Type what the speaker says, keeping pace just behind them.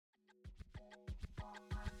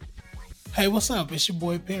Hey, what's up? It's your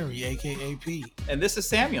boy Perry, aka P, And this is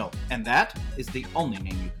Samuel, and that is the only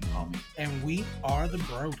name you can call me. and we are the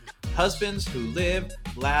Brody. Husbands who live,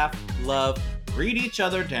 laugh, love, read each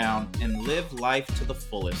other down, and live life to the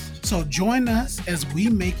fullest. So join us as we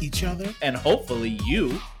make each other And hopefully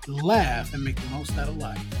you laugh and make the most out of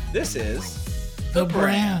life. This is The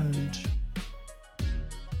Brand.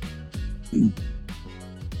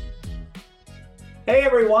 Hey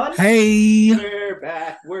everyone! Hey. We're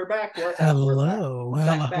back. We're back. Hello.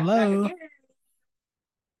 Hello. Back.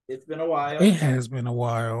 It's been a while. It has been a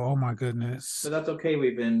while. Oh my goodness. But that's okay.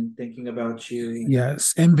 We've been thinking about you.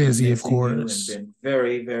 Yes, and busy, of missing you course. And been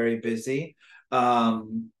very, very busy.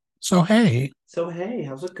 So hey,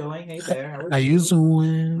 how's it going? Hey there. how you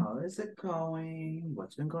doing? How is it going?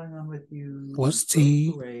 What's been going on with you? What's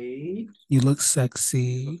tea? Great. You look sexy.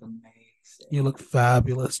 You look amazing. You look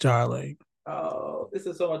fabulous, darling. Oh, this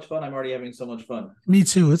is so much fun. I'm already having so much fun. Me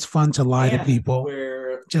too. It's fun to lie to people.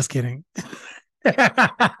 We're just kidding.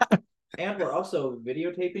 And we're also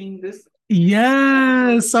videotaping this.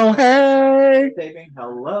 Yes. So hey. Taping.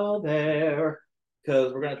 Hello there.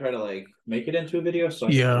 Because we're gonna try to make it into a video. So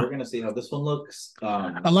we're gonna see how this one looks.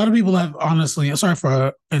 A lot of people have honestly. Sorry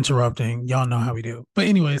for interrupting. Y'all know how we do. But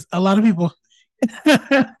anyways, a lot of people.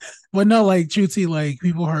 But no, truthfully,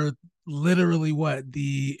 people heard literally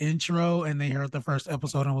the intro, and they heard the first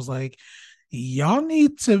episode and was like, y'all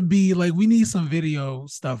need to be we need some video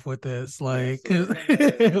stuff with this. We're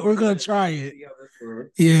gonna try it.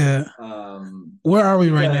 Yeah. Where are we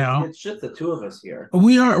right now? It's just the two of us here.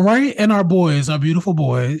 We are right, and our boys, our beautiful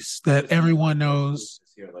boys that everyone knows.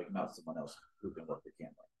 Here, not someone else who can work the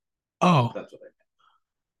camera. Oh, that's what I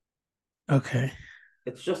meant. Okay.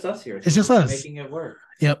 It's just us here. It's just us making it work.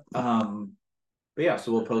 Yep. But yeah,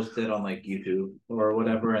 so we'll post it on YouTube or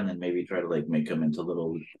whatever, and then maybe try to make them into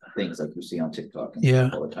little things like you see on TikTok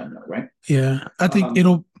and all the time now, right? Yeah. I think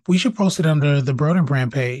we should post it under the Broden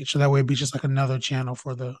Brand page. So that way it'd be just another channel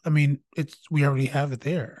for we already have it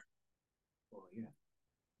there. Oh, yeah.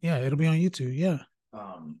 Yeah, it'll be on YouTube. Yeah.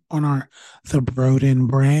 On our The Broden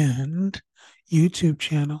Brand YouTube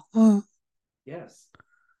channel. Yes.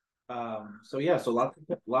 So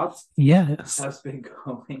lots yes has been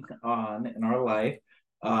going on in our life.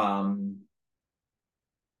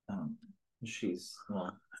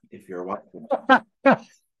 If you're watching.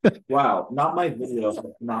 Wow, not my video has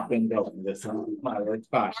not been going this entire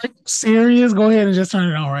time. Serious? Go ahead and just turn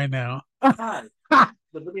it on right now. The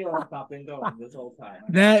video has not been going this whole time.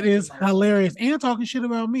 That is hilarious. And talking shit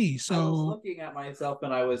about me. So I was looking at myself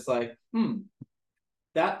and I was like,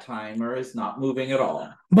 that timer is not moving at all.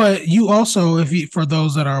 But you also, for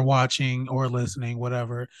those that are watching or listening,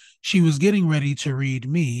 whatever, she was getting ready to read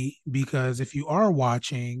me, because if you are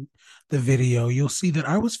watching the video, you'll see that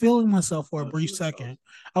I was feeling myself for a brief second.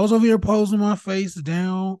 I was over here posing my face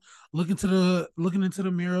down, looking into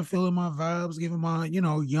the mirror, feeling my vibes, giving my,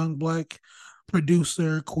 young black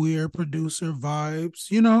producer, queer producer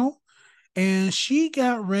vibes, and she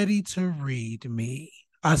got ready to read me.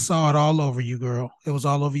 I saw it all over you, girl. It was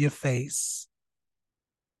all over your face.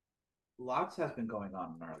 Lots has been going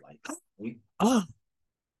on in our life.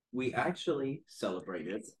 We actually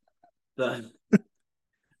celebrated the.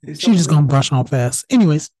 She's just gonna brush on fast.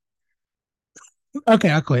 Anyways,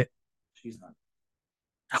 okay, I quit. She's not.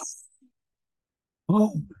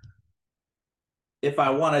 Oh. If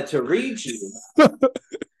I wanted to read you,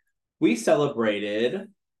 we celebrated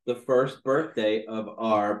the first birthday of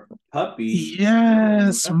our puppy.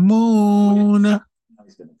 Yes, Moon.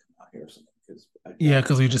 He's gonna come out here or something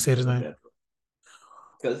because we just said his name.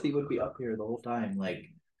 Because he would be up here the whole time,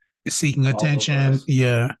 seeking attention.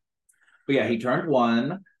 Yeah. But yeah, he turned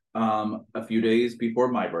 1 a few days before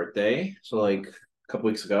my birthday, so a couple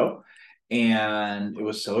weeks ago. And it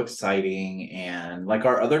was so exciting. And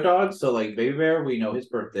our other dogs, so Baby Bear, we know his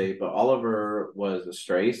birthday, but Oliver was a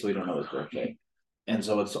stray, so we don't know his birthday. And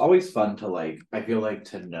so it's always fun to I feel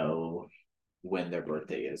to know when their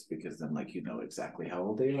birthday is, because then you know exactly how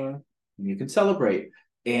old they are and you can celebrate.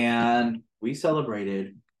 And we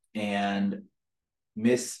celebrated, and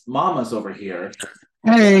Miss Mama's over here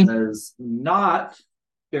was not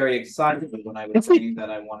very excited when I was saying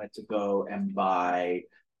that I wanted to go and buy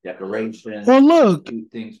decorations. Well, look,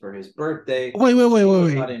 things for his birthday. Wait.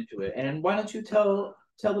 Not into it. And why don't you tell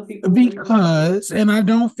the people? Because, and I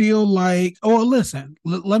don't feel listen,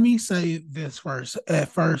 let me say this first. At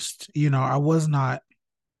first, I was not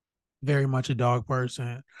very much a dog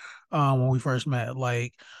person. When we first met,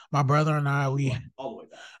 my brother and I, all the way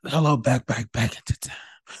back. Hello, back into time.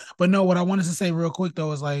 But no, what I wanted to say real quick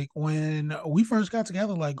though is like when we first got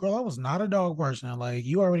together, like, girl, I was not a dog person. Like,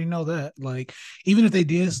 you already know that. Like, even if they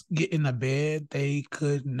did get in the bed, they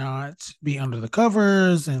could not be under the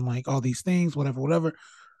covers and like all these things, whatever, whatever.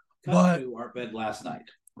 Cut But to our bed last night.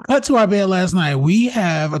 cut to our bed last night. We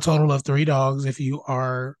have a total of 3 dogs. If you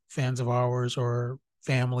are fans of ours or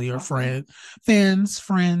family or friends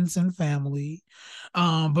and family.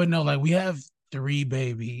 But no, like we have 3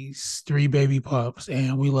 babies, 3 baby pups,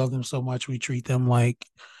 and we love them so much. We treat them like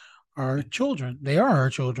our children. They are our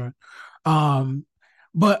children. Um,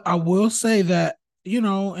 but I will say that, in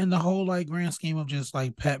the whole like grand scheme of just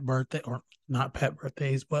like pet birthday or not pet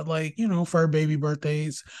birthdays, but like, fur baby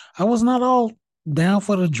birthdays, I was not all down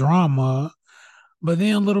for the drama. But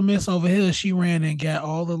then little Miss over here, she ran and got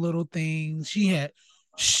all the little things. She had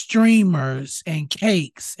streamers and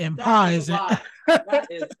cakes and pies. That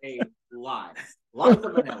is a lie. Liza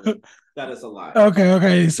Minnelli. That is a lie.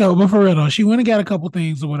 Okay. So, but for real though, she went and got a couple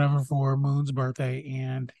things or whatever for Moon's birthday,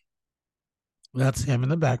 and that's him in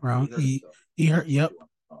the background. He heard. Yep.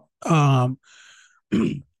 Um,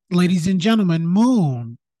 ladies and gentlemen,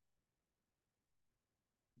 Moon.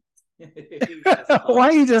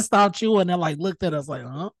 Why you just stopped chewing and like looked at us like,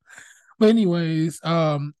 huh? But anyways,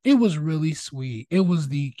 it was really sweet. It was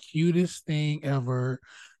the cutest thing ever.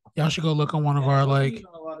 Y'all should go look on one of our like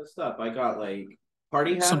a lot of stuff. I got like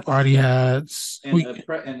party hats, some party hats.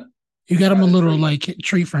 And you got him a little like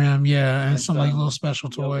treat for him, yeah, and some like little special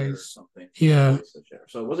toys. Yeah.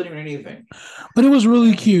 So it wasn't even anything. But it was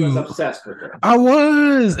really cute. I was obsessed with it. I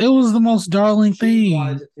was. It was the most darling thing.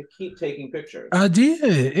 Wanted to keep taking pictures. I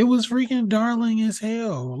did. It was freaking darling as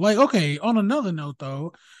hell. Like, okay, on another note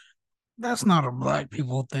though, that's not a black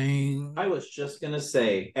people thing. I was just gonna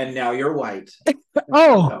say, and now you're white.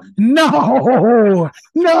 Oh no, no,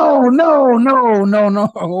 no, no, no, no,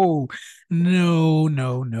 no, no,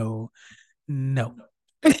 no, no.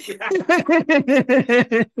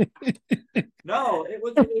 No, it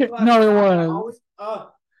was. No, it was.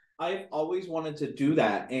 I've always wanted to do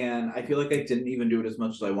that, and I feel like I didn't even do it as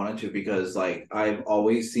much as I wanted to because, like, I've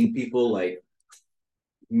always seen people like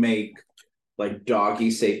make like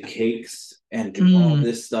doggy safe cakes and do all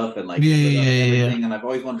this stuff and like everything. And I've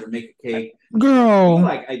always wanted to make a cake. Girl,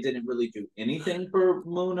 like I didn't really do anything for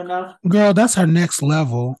Moon enough. Girl, that's her next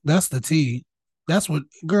level. That's the T. That's what.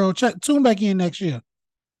 Girl, tune back in next year.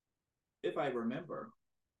 If I remember,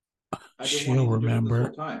 she'll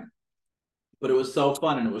remember. But it was so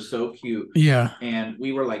fun and it was so cute. Yeah. And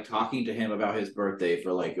we were like talking to him about his birthday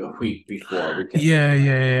for like a week before. Yeah.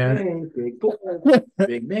 Hey, big boy,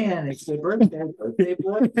 big man, it's your birthday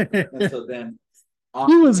boy. And so then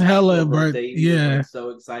he was hella birthday. Yeah. Was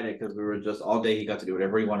so excited because we were just all day. He got to do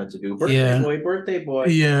whatever he wanted to do. Birthday boy.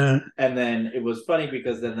 Yeah. And then it was funny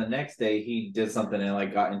because then the next day he did something and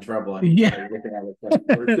like got in trouble. And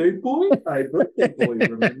birthday boy,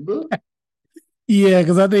 remember? Yeah,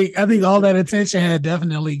 because I think all that attention had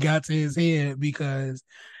definitely got to his head because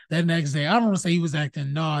that next day, I don't want to say he was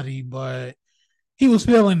acting naughty, but he was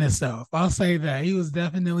feeling himself. I'll say that. He was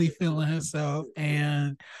definitely feeling himself.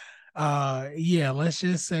 And let's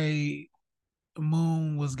just say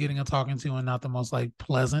Moon was getting a talking to and not the most like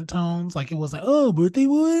pleasant tones. Like it wasn't, oh, birthday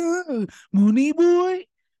boy, Moony boy.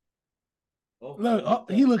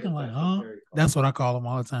 Look, he looking like, huh? That's what I call him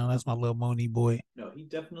all the time. That's my little Moony boy. No, he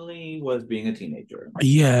definitely was being a teenager.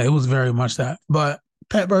 Yeah, it was very much that. But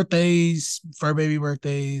pet birthdays, fur baby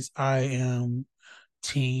birthdays, I am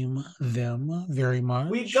team them very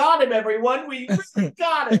much. We got him, everyone. We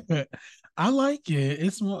got it. I like it.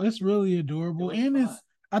 It's really adorable, and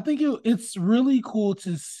I think it's really cool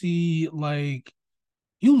to see like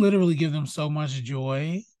you literally give them so much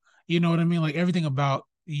joy. You know what I mean? Like everything about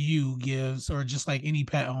you gives, or just like any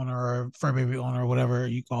pet owner or fur baby owner or whatever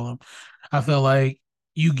you call them. I feel like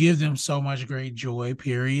you give them so much great joy,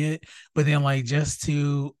 period. But then like just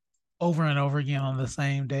to over and over again on the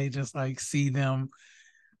same day, just like see them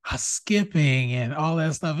skipping and all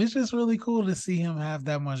that stuff. It's just really cool to see him have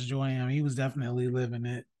that much joy in him. He was definitely living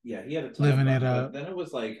it. Yeah, he had a ton living it up. Then it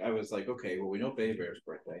was like I was like, okay, well, we know Baby Bear's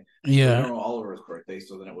birthday. Yeah. We don't know Oliver's birthday.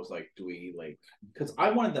 So then it was like, do we like because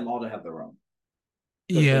I wanted them all to have their own.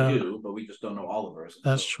 Yeah. We do, but we just don't know Oliver's.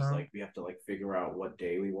 That's true. Like we have to like figure out what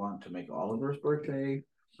day we want to make Oliver's birthday.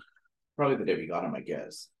 Probably the day we got him, I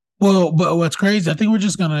guess. Well, but what's crazy, I think we're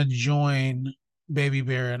just gonna join Baby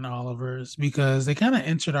Bear and Oliver's because they kind of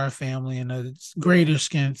entered our family in a greater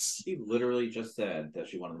sense. She literally just said that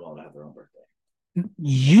she wanted them all to have their own birthday.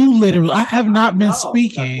 You literally, I have not been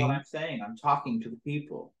speaking. That's what I'm saying. I'm talking to the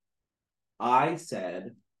people. I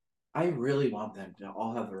said I really want them to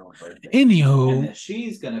all have their own birthday. And Anywho, then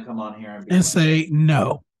she's gonna come on here and be and like, say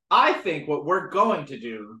no. I think what we're going to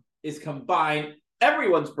do is combine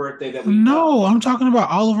everyone's birthday that we No, know. I'm talking about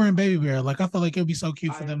Oliver and Baby Bear. Like I feel like it'd be so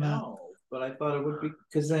cute for I them to. know, but I thought it would be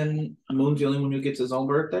because then Moon's the only one who gets his own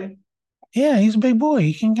birthday. Yeah, he's a big boy.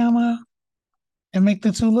 He can come out and make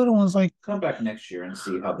the two little ones like. Come back next year and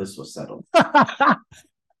see how this was settled.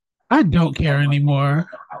 I don't care anymore.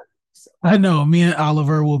 I know me and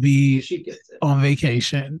Oliver will be She gets it. on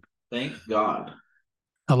vacation. Thank God.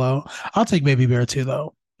 Hello. I'll take Baby Bear too,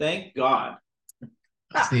 though. Thank God.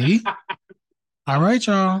 See? All right,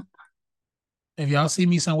 y'all. If y'all see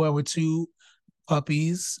me somewhere with two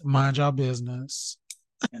puppies, mind y'all business.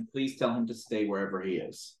 And please tell him to stay wherever he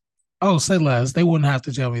is. Oh, say less. They wouldn't have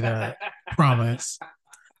to tell me that. Promise.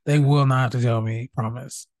 They will not have to tell me.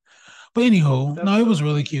 Promise. But anywho, no, it was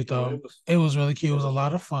really cute though. It was really cute. It was a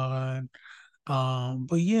lot of fun.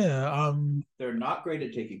 But yeah, they're not great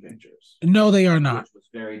at taking pictures. No, they are not. Which was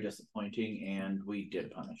very disappointing, and we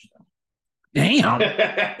did punish them.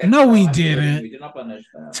 Damn. No, we didn't. We did not punish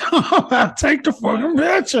them. Take the fucking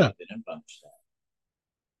picture. We didn't punish them.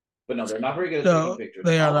 But no, they're not very good at taking pictures.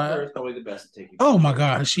 They are Oliver is probably the best at taking pictures. Oh my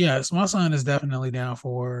gosh, yes. My son is definitely down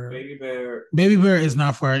for Baby Bear. Baby Bear is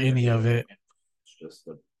not for any of it. It's just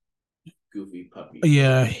a goofy puppy.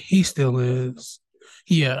 Yeah, he still is.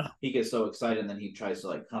 Yeah. He gets so excited and then he tries to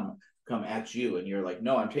like come at you and you're like,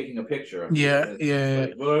 no, I'm taking a picture of you. Yeah.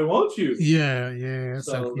 Like, but I want you. Yeah.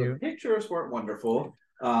 So the pictures weren't wonderful.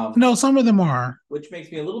 No, some of them are. Which makes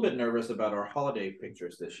me a little bit nervous about our holiday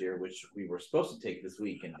pictures this year, which we were supposed to take this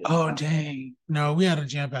week. Oh, dang. No, we had a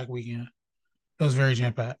jam-packed weekend. It was very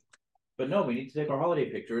jam-packed. But no, we need to take our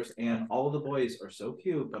holiday pictures, and all of the boys are so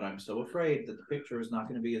cute, but I'm so afraid that the picture is not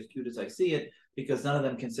going to be as cute as I see it because none of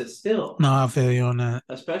them can sit still. No, I feel you on that.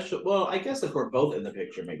 Especially, well, I guess if we're both in the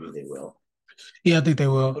picture, maybe they will. Yeah, I think they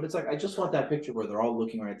will. But it's like I just want that picture where they're all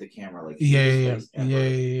looking right at the camera, like yeah.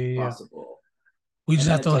 Possible. We just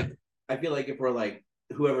have to like. I feel like if we're like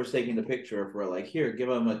whoever's taking the picture, if we're like here, give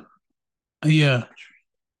them a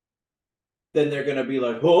then they're gonna be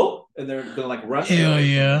like, oh, and they're gonna like rush. Hell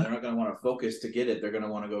yeah! They're not gonna want to focus to get it. They're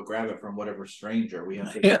gonna want to go grab it from whatever stranger we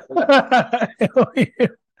have to.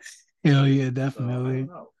 Hell yeah, definitely.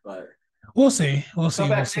 So, but we'll see. We'll see.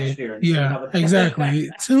 Yeah, exactly.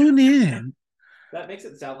 Tune in. That makes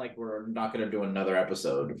it sound like we're not going to do another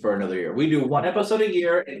episode for another year. We do one episode a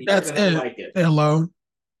year, and that's you're going to like it. Hello.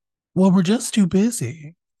 Well, we're just too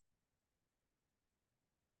busy.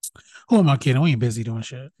 Who am I kidding? We ain't busy doing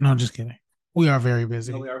shit. No, I'm just kidding. We are very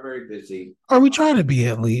busy. No, we are very busy. Or we try to be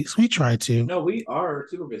at least. We try to. No, we are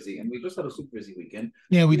super busy, and we just had a super busy weekend.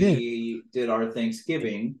 Yeah, we did. We did our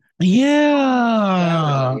Thanksgiving.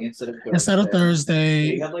 Yeah. Saturday, instead of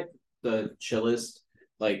Thursday. We had like the chillest,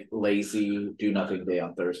 like lazy, do nothing day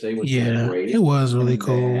on Thursday. Which was great. It was really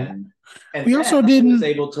cool. And we also didn't was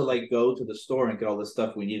able to like go to the store and get all the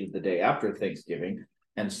stuff we needed the day after Thanksgiving,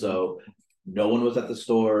 and so no one was at the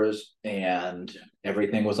stores and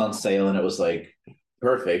everything was on sale and it was like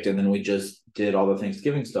perfect. And then we just did all the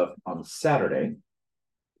Thanksgiving stuff on Saturday,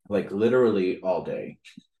 like literally all day.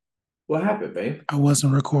 What happened, babe? I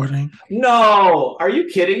wasn't recording. No, are you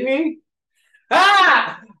kidding me?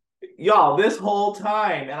 Y'all, this whole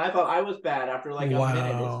time, and I thought I was bad after like a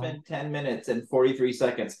minute. It's been 10 minutes and 43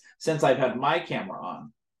 seconds since I've had my camera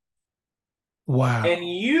on. Wow. And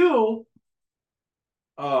you,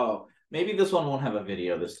 oh, maybe this one won't have a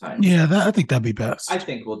video this time. Yeah, I think that'd be best. I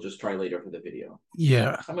think we'll just try later for the video.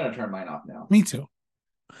 Yeah. I'm going to turn mine off now. Me too.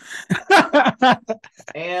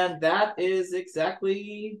 And that is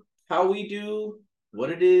exactly how we do what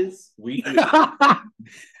it is we do.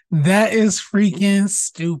 That is freaking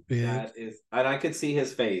stupid. That is, and I could see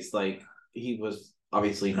his face. Like, he was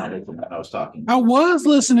obviously not listening when I was talking. I was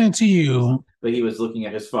listening to you. But he was looking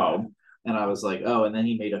at his phone. And I was like, oh, and then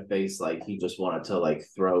he made a face like he just wanted to like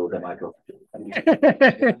throw the microphone.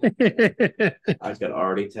 I could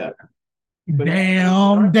already tell.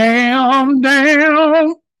 Damn.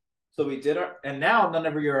 So we did our, and now none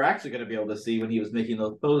of you are actually going to be able to see when he was making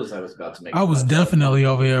those poses I was about to make. I was definitely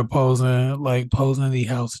over here posing the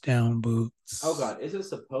house down boots. Oh God, is it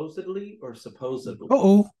supposedly or supposedly?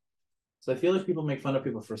 Oh. So I feel like people make fun of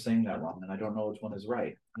people for saying that wrong, and I don't know which one is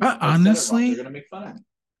right. Honestly, they're going to make fun of me.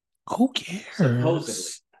 Who cares?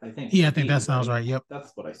 Supposedly, I think. Yeah, I think that sounds right. Yep.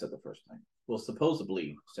 That's what I said the first time. Well,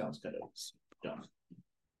 supposedly sounds kind of dumb.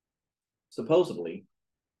 Supposedly.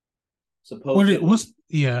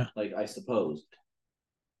 Yeah. Like I supposed.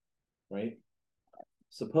 Right?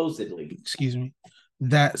 Supposedly. Excuse me.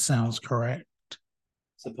 That sounds correct.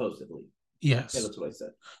 Supposedly. Yeah, Yes. that's what I said.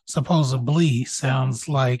 Supposedly sounds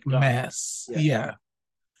like Dumb. mess. Yeah, Yeah.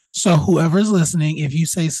 So whoever's listening, if you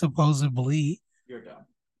say supposedly, you're dumb.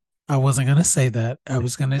 I wasn't gonna say that. I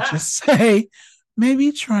was gonna just say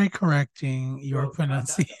maybe try correcting your Well, not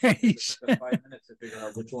that dumb. It pronunciation. took us 5 minutes to figure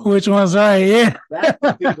out which one. Which one's right? Yeah. That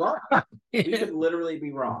could be wrong. We could literally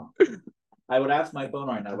be wrong. I would ask my phone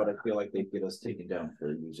right now, but I feel like they'd get us taken down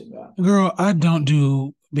for using that. Girl, I don't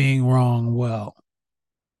do being wrong well.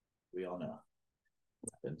 We all know.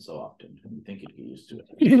 Been so often. You think you'd get used to it.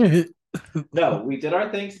 It No, we did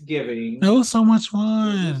our Thanksgiving. was so much We're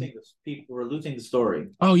fun. losing the people. We're losing the story.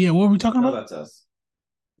 Oh yeah, what were we talking No, about? that's us.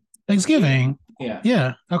 Thanksgiving. Yeah.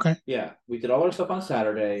 Yeah. Okay. Yeah. We did all our stuff on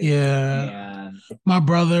Saturday. Yeah. And My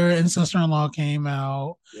brother and sister-in-law came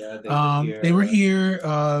out. yeah, they They were were here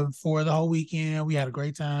for the whole weekend. We had a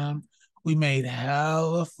great time. We made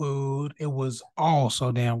hella food. It was all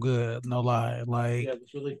so damn good, no lie. Like yeah, it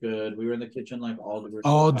was really good. We were in the kitchen like all day. We were so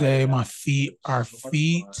all day, tired my out. feet, It was our so much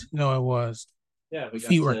feet. fun. No, it was. Yeah, we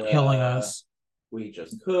Feet got were to killing us. we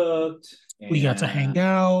just cooked We got to hang and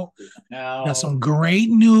out. we hung out. Got some great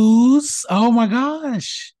news. Oh my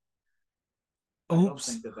gosh. I don't Oops.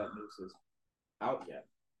 think that news is out yet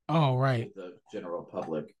Oh to right. the general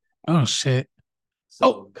public. Oh shit.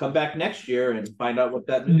 So come back next year and find out what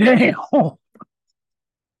that news is. Damn.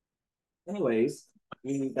 Anyways,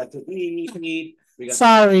 we got to eat. We got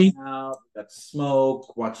Sorry. to hang out, we got to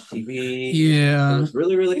smoke, watch TV. It Yeah. was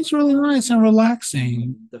really It's really nice and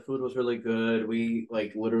relaxing. the food was really good. We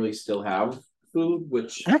like literally still have food,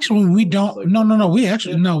 which Actually, we was, don't. like, No. We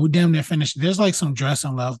actually no. We damn near finished. There's like some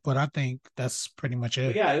dressing left, but I think that's pretty much But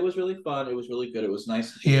it. yeah, it was really fun. It was really good. It was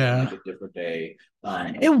nice to do it on Yeah. like a different day.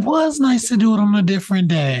 It was nice to do it on a different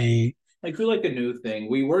day. I feel like a new thing.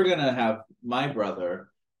 We were gonna have my brother,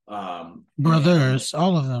 Brothers,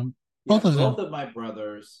 all of them, both of them, both of my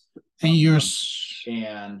brothers, and your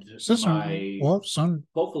and sister, my well, son.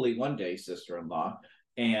 hopefully one day sister-in-law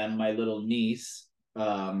and my little niece,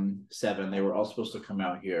 7. They were all supposed to come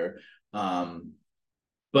out here,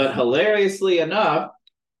 but hilariously enough,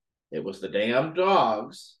 it was the damn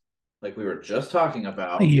dogs, like we were just talking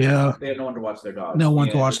about. Yeah, They had no one to watch their dogs. no one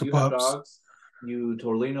and to watch if the you have pups. dogs, you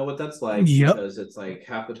totally know what that's like. Yep. Because it's like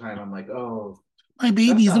half the time I'm like, oh, My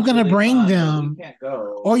babies, I'm gonna really bring fun, but them. we can't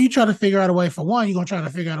go. Or you try to figure out a way for one. You're gonna try to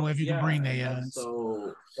figure out a way if you can bring their and ass.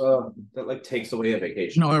 so that like takes away a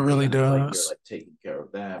vacation. No, it really Because, like, does. you're like taking care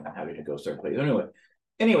of them and having to go certain places.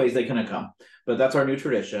 Anyways, they couldn't come, but that's our new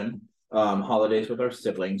tradition. Holidays with our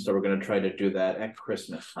siblings. So we're gonna try to do that at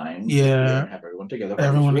Christmas time. Yeah. Have everyone together.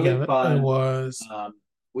 Everyone really together. Fun. It was.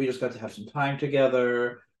 We just got to have some time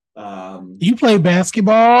together. You play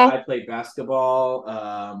basketball? I played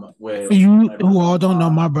basketball. With For you who all don't know,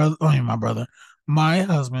 my brother. Oh, yeah, my brother. My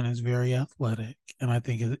husband is very athletic, and I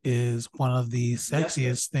think it is one of the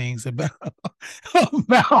sexiest things about him.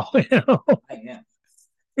 I am.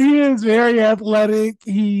 He is very athletic.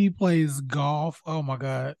 He plays golf. Oh my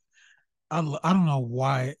god. I don't know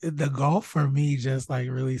why the golf for me just like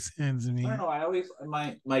really sends me. I don't know. I always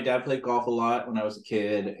my dad played golf a lot when I was a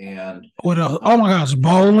kid, and What else? Oh my gosh,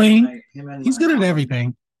 bowling. He's good at mom,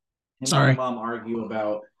 everything. Sorry, and my mom argue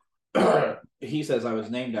about. He says I was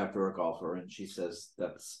named after a golfer, and she says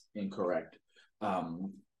that's incorrect.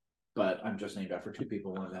 But I'm just named after 2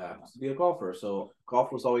 people, one that happens to be a golfer. So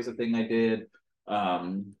golf was always a thing I did.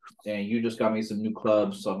 And you just got me some new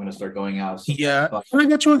clubs, so I'm gonna start going out. Yeah, I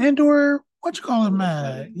got you an indoor. What you call it,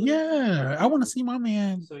 man? Yeah, I want to see my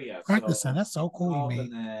man. So yeah, practicing. That's so cool to me.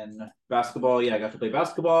 And then basketball. Yeah, I got to play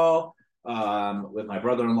basketball with my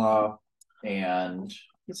brother-in-law, and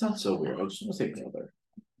it sounds so weird. I just want to say brother.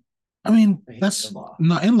 I mean, that's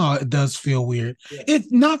not in-law. It does feel weird. Yeah. It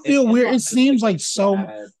not feel weird. It seems like so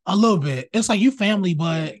a little bit. It's like you family,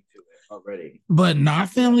 but already, but not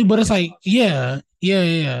family. But it's like yeah.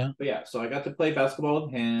 But yeah, so I got to play basketball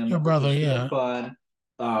with him. Your brother, yeah, fun.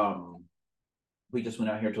 We just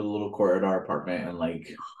went out here to the little court at our apartment and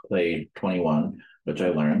like played 21, which I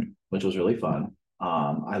learned, which was really fun.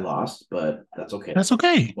 I lost, but that's okay. That's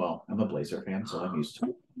okay. Well, I'm a Blazer fan, so I'm used to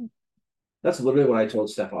it. That's literally what I told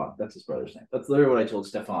Stefan. That's his brother's name. That's literally what I told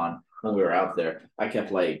Stefan when we were out there. I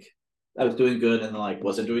kept like, I was doing good and then like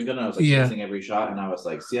wasn't doing good. And I was like missing every shot. And I was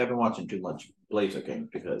like, see, I've been watching too much Blazer games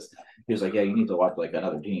because he was like, yeah, you need to watch like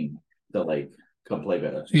another team to like come play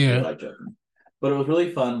better. Yeah. But it was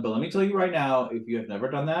really fun. But let me tell you right now, if you have never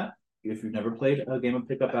done that, if you've never played a game of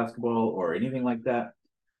pickup basketball or anything like that,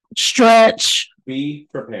 stretch. Be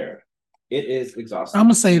prepared. It is exhausting. I'm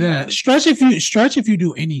gonna say that. Stretch if you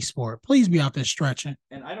do any sport. Please be out there stretching.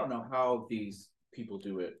 And I don't know how these people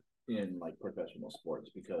do it in like professional sports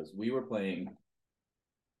because we were playing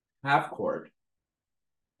half court,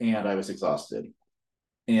 and I was exhausted.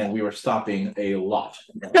 And we were stopping a lot.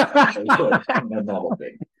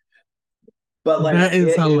 But like That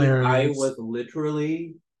is I hilarious. was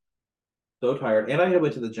literally so tired, and I had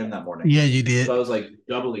went to the gym that morning, Yeah, you so did. I was like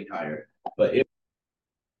doubly tired. But it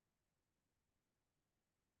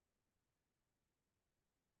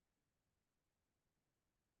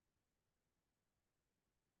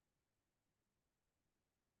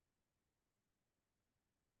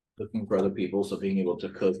looking for other people, so being able to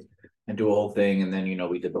cook and do a whole thing, and then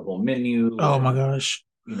we did the whole menu, Oh my and gosh.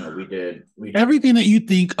 we Everything that you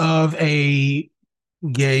think of a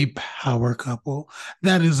gay power couple,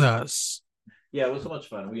 that is us. yeah, it was so much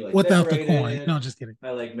fun. We like Without the coin. decorated. No, just kidding.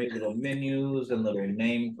 I like made little menus and little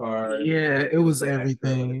name cards. Yeah, it It was was so extra, but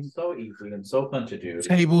everything. it's so easy and so fun to do.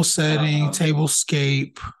 Table setting, Um, table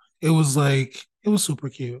scape. It was super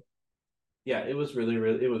cute. yeah, it was really,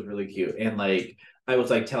 it was really cute. And like I was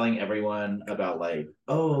like telling everyone about like,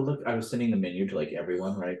 oh look, I was sending the menu to like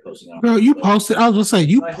everyone, right? Posting on Girl, you Facebook. posted, I was gonna say,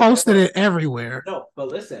 you I said posted everyone. it everywhere. No, but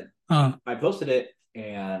listen, Uh, I posted it,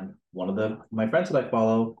 and one of my friends that I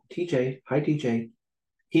follow, TJ, hi TJ,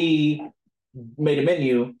 he made a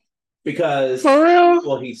menu because for real?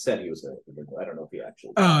 well, he said he was going to. I don't know if he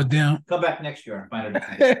actually Oh, damn. come back next year and find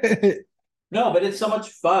it. No, but it's so much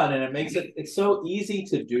fun, and it's so easy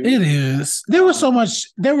to do. It is. There was so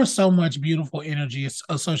much beautiful energy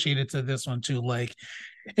associated to this one too. Like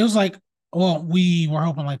it was like, well, we were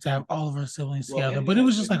hoping like to have all of our siblings together, but it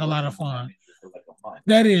was just like a lot of fun.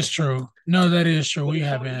 That is true. No, that is true. But We it's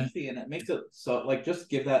have so been easy, and it makes it so like just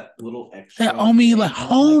give that little extra. that on me thing, like and then,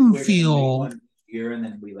 home we're gonna make feel. one here, and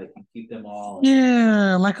then we like keep them all.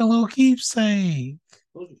 Yeah, like a little keepsake.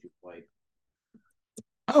 Those are just like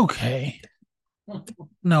Okay.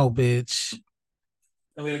 No, bitch.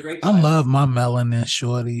 and we had a great I time. love my melanin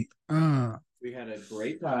shorty. We had a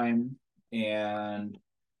great time, and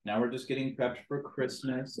now we're just getting prepped for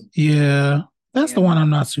Christmas. Yeah. That's the And one I'm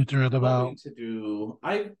not too thrilled about. to do.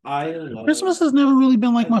 I love Christmas has never really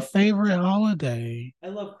been like I my love favorite holiday. I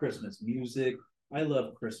love Christmas music. I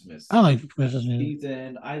love Christmas I like Christmas music.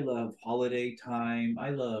 season. I love holiday time.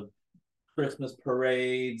 I love Christmas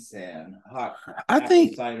parades and hot I apple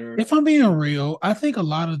think cider. if I'm being real, I think a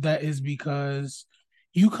lot of that is because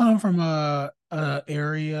you come from a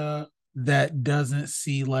area that doesn't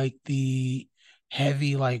see like the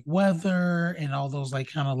heavy like weather and all those like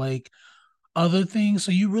kind of like other things.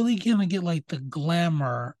 So you really gonna get like the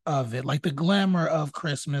glamour of it. Like the glamour of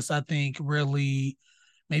Christmas, I think really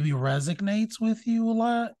maybe resonates with you a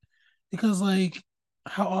lot. Because like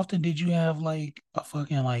how often did you have like a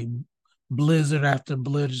fucking like blizzard after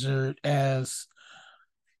blizzard as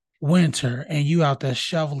winter and you out there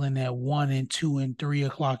shoveling at 1 and 2 and 3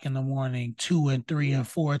 o'clock in the morning, 2 and 3 and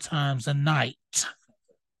 4 times a night.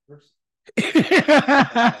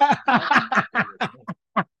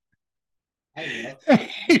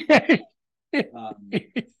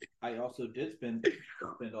 I also did spend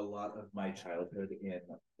a lot of my childhood in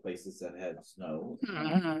places that had snow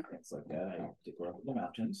and things like that. I did grow up in the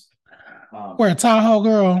mountains. Where Tahoe,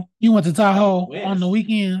 girl? You went to Tahoe on the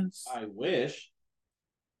weekends? I wish.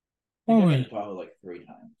 I Oh, went to Tahoe like 3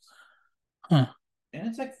 times. Huh. And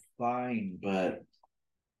it's like fine, but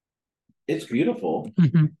it's beautiful.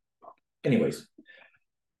 Anyways,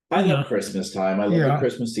 I love Christmas time. I love the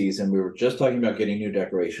Christmas season. We were just talking about getting new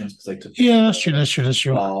decorations because I took that's true. That's true. That's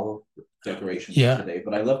true. Fall decorations today.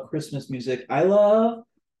 But I love Christmas music. I love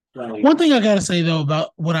one thing I gotta say though about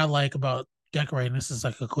what I like about decorating. This is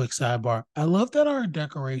like a quick sidebar. I love that our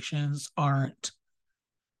decorations aren't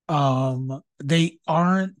they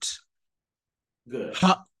aren't good.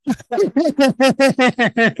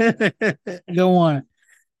 Go on.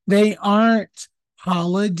 They aren't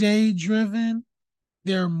holiday driven.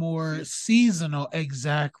 They're more seasonal.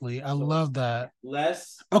 Exactly. I love that.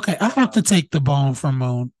 Less. Okay, I have to take the bone from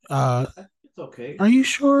Moon. It's okay. Are you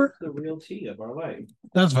sure? It's the real tea of our life.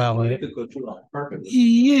 That's valid. Could go too long. Perfect.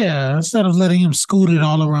 Yeah, instead of letting him scoot it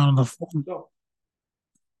all around the phone. Go.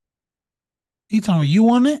 He told me you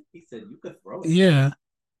want it? He said you could throw it. Yeah.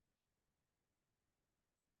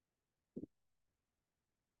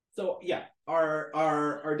 So yeah,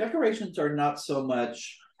 our decorations are not so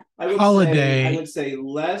much holiday. I would say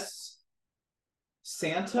less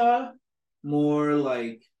Santa, more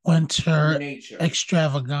like winter nature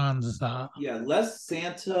extravaganza. Yeah, less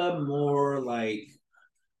Santa, more like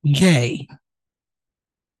gay.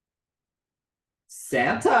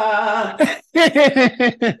 Santa.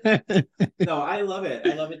 No, I love it.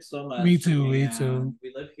 I love it so much. Me too. Me too.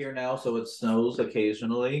 We live here now, so it snows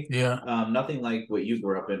occasionally. Yeah. Nothing like what you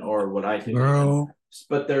grew up in or what I did. Girl.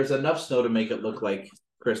 But there's enough snow to make it look like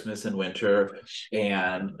Christmas and winter,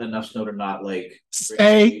 and enough snow to not like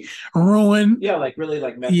Stay, ruin. Yeah, like really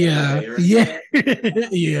like mess Yeah, yeah,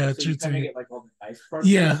 yeah. So True you kind of too. get like all the nice parts.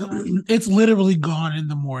 Yeah, it's literally gone in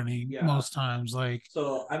the morning most times. Like,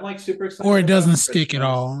 so I'm like super excited. Or it doesn't stick at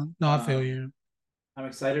all. No, I feel you. I'm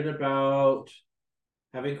excited about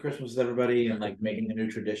having Christmas with everybody and like making a new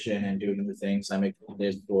tradition and doing new things. I'm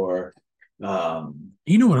excited for.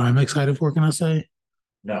 You know what I'm excited for? Can I say?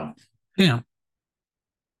 No. Damn.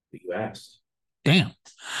 You asked. Damn.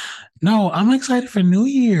 No, I'm excited for New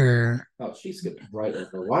Year. Oh, she skipped right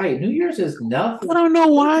over. Why? New Year's is nothing. I don't know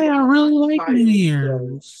why I really like New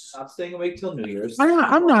Year's. So not staying awake till New Year's.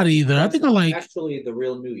 I'm not either. I think I like actually the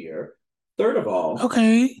real New Year. Third of all,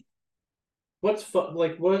 okay. What's fun?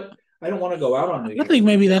 Like what? I don't want to go out on New Year's. I think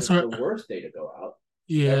maybe that's the worst day to go out.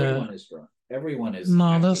 Yeah. Everyone is drunk. Everyone is.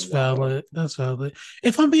 No, that's valid. That's valid.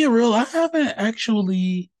 If I'm being real, I haven't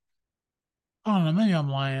actually. I don't know. Maybe I'm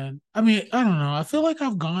lying. I mean, I don't know. I feel like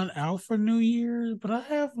I've gone out for New Year's, but I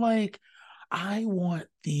have like, I want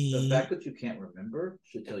the fact that you can't remember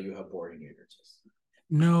should tell you how boring New Year's is.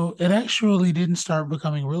 No, it actually didn't start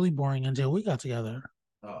becoming really boring until we got together.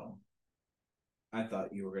 Oh, I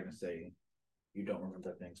thought you were going to say you don't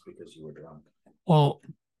remember things because you were drunk. Well,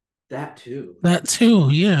 that too.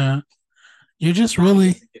 Yeah. You're just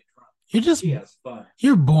really, you're just, yes, fun.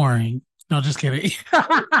 You're boring. No, just kidding.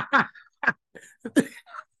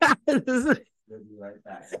 Right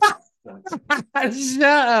back.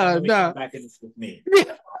 Shut up. No. Back in this with me.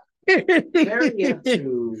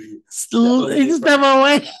 Step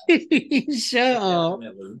away. Shut up.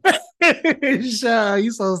 Shut up.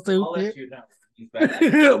 You so stupid. I'll let you know.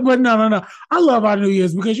 But no. I love our New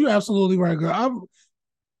Year's because you're absolutely right, girl.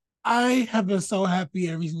 I have been so happy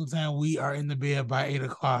every single time we are in the bed by 8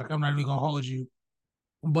 o'clock. I'm not even gonna hold you.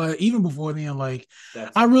 But even before then, like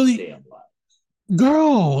that's I really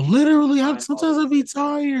girl, literally, sometimes I be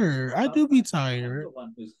tired. I do be tired.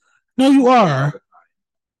 No, you are.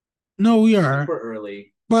 No, we are. Super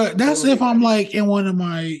early. But that's if I'm like in one of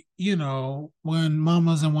my, when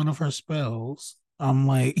Mama's in one of her spells, I'm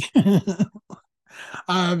like,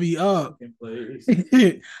 I'll be up.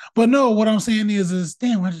 But no, what I'm saying is,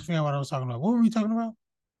 damn, I just forgot what I was talking about. What were we talking about?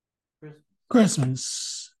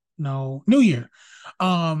 Christmas. No, New Year.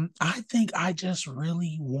 I think I just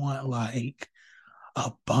really want like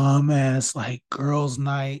a bum ass like girls'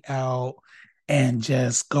 night out and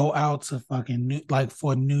just go out to fucking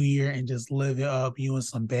for New Year and just live it up. You and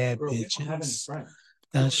some bad bitches.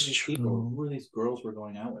 That's true. Who are these girls we're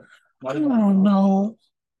going out with? I don't know.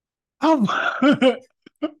 But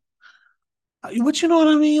you know what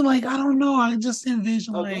I mean? Like, I don't know. I just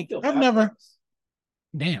envision I've never.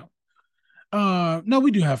 Damn. No,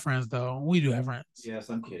 we do have friends though. We do have friends. Yes,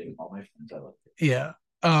 I'm kidding. All my friends I love. Yeah.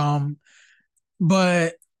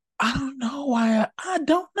 But I don't know why. I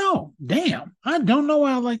don't know. Damn. I don't know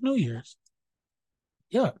why I like New Year's.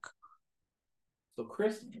 Yuck. So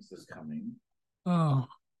Christmas is coming. Oh.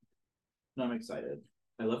 No, I'm excited.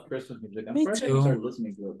 I love Christmas music. I'm Me sorry too. I started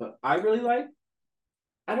listening to it, but I really like.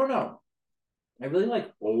 I don't know. I really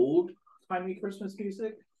like old timey Christmas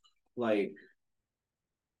music, like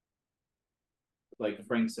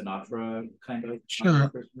Frank Sinatra kind of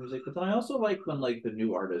Christmas music. But then I also like when like the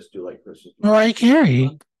new artists do like Christmas music. Mariah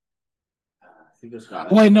Carey.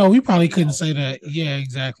 Wait, no, we probably couldn't say that. Yeah,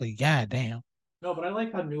 exactly. God damn. No, but I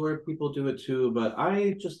like how newer people do it too. But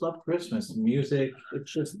I just love Christmas music.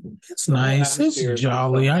 It's nice. It's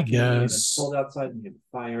jolly, I guess. It's cold outside and you have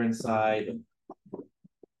fire inside. And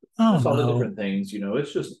just all the different things,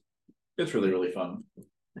 it's really, really fun.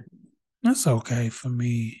 That's okay for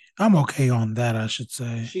me. I'm okay on that, I should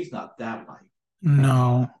say. She's not that light.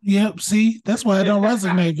 No. Yep. See, that's why I don't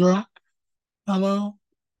resonate, girl. Hello.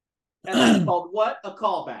 And that's called what? A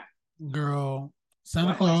callback. Girl.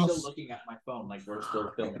 Santa Claus. I'm still looking at my phone like we're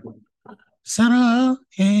still filming. Santa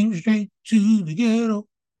came straight to the ghetto.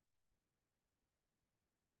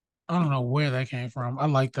 I don't know where that came from. I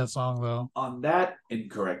like that song though. On that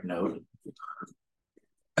incorrect note.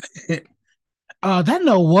 That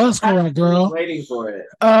note was correct, girl. I was waiting for it.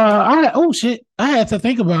 Oh shit. I had to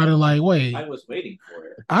think about it like, wait. I was waiting for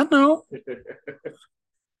it. I know.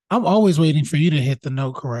 I'm always waiting for you to hit the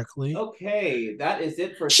note correctly. Okay, that is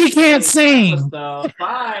it for She can't sing. Bye.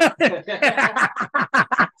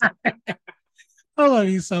 I love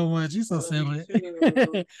you so much. You're so silly.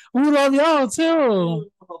 We love y'all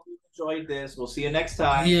too. Hope you enjoyed this. We'll see you next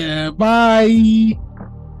time. Yeah, bye.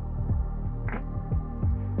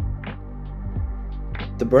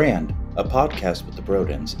 The Brand, a podcast with the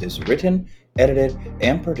Brodens, is written, edited,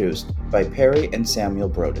 and produced by Perry and Samuel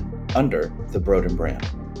Broden under the Broden brand.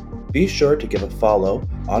 Be sure to give a follow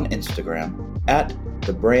on Instagram at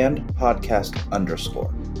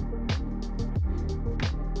 @thebrandpodcast_.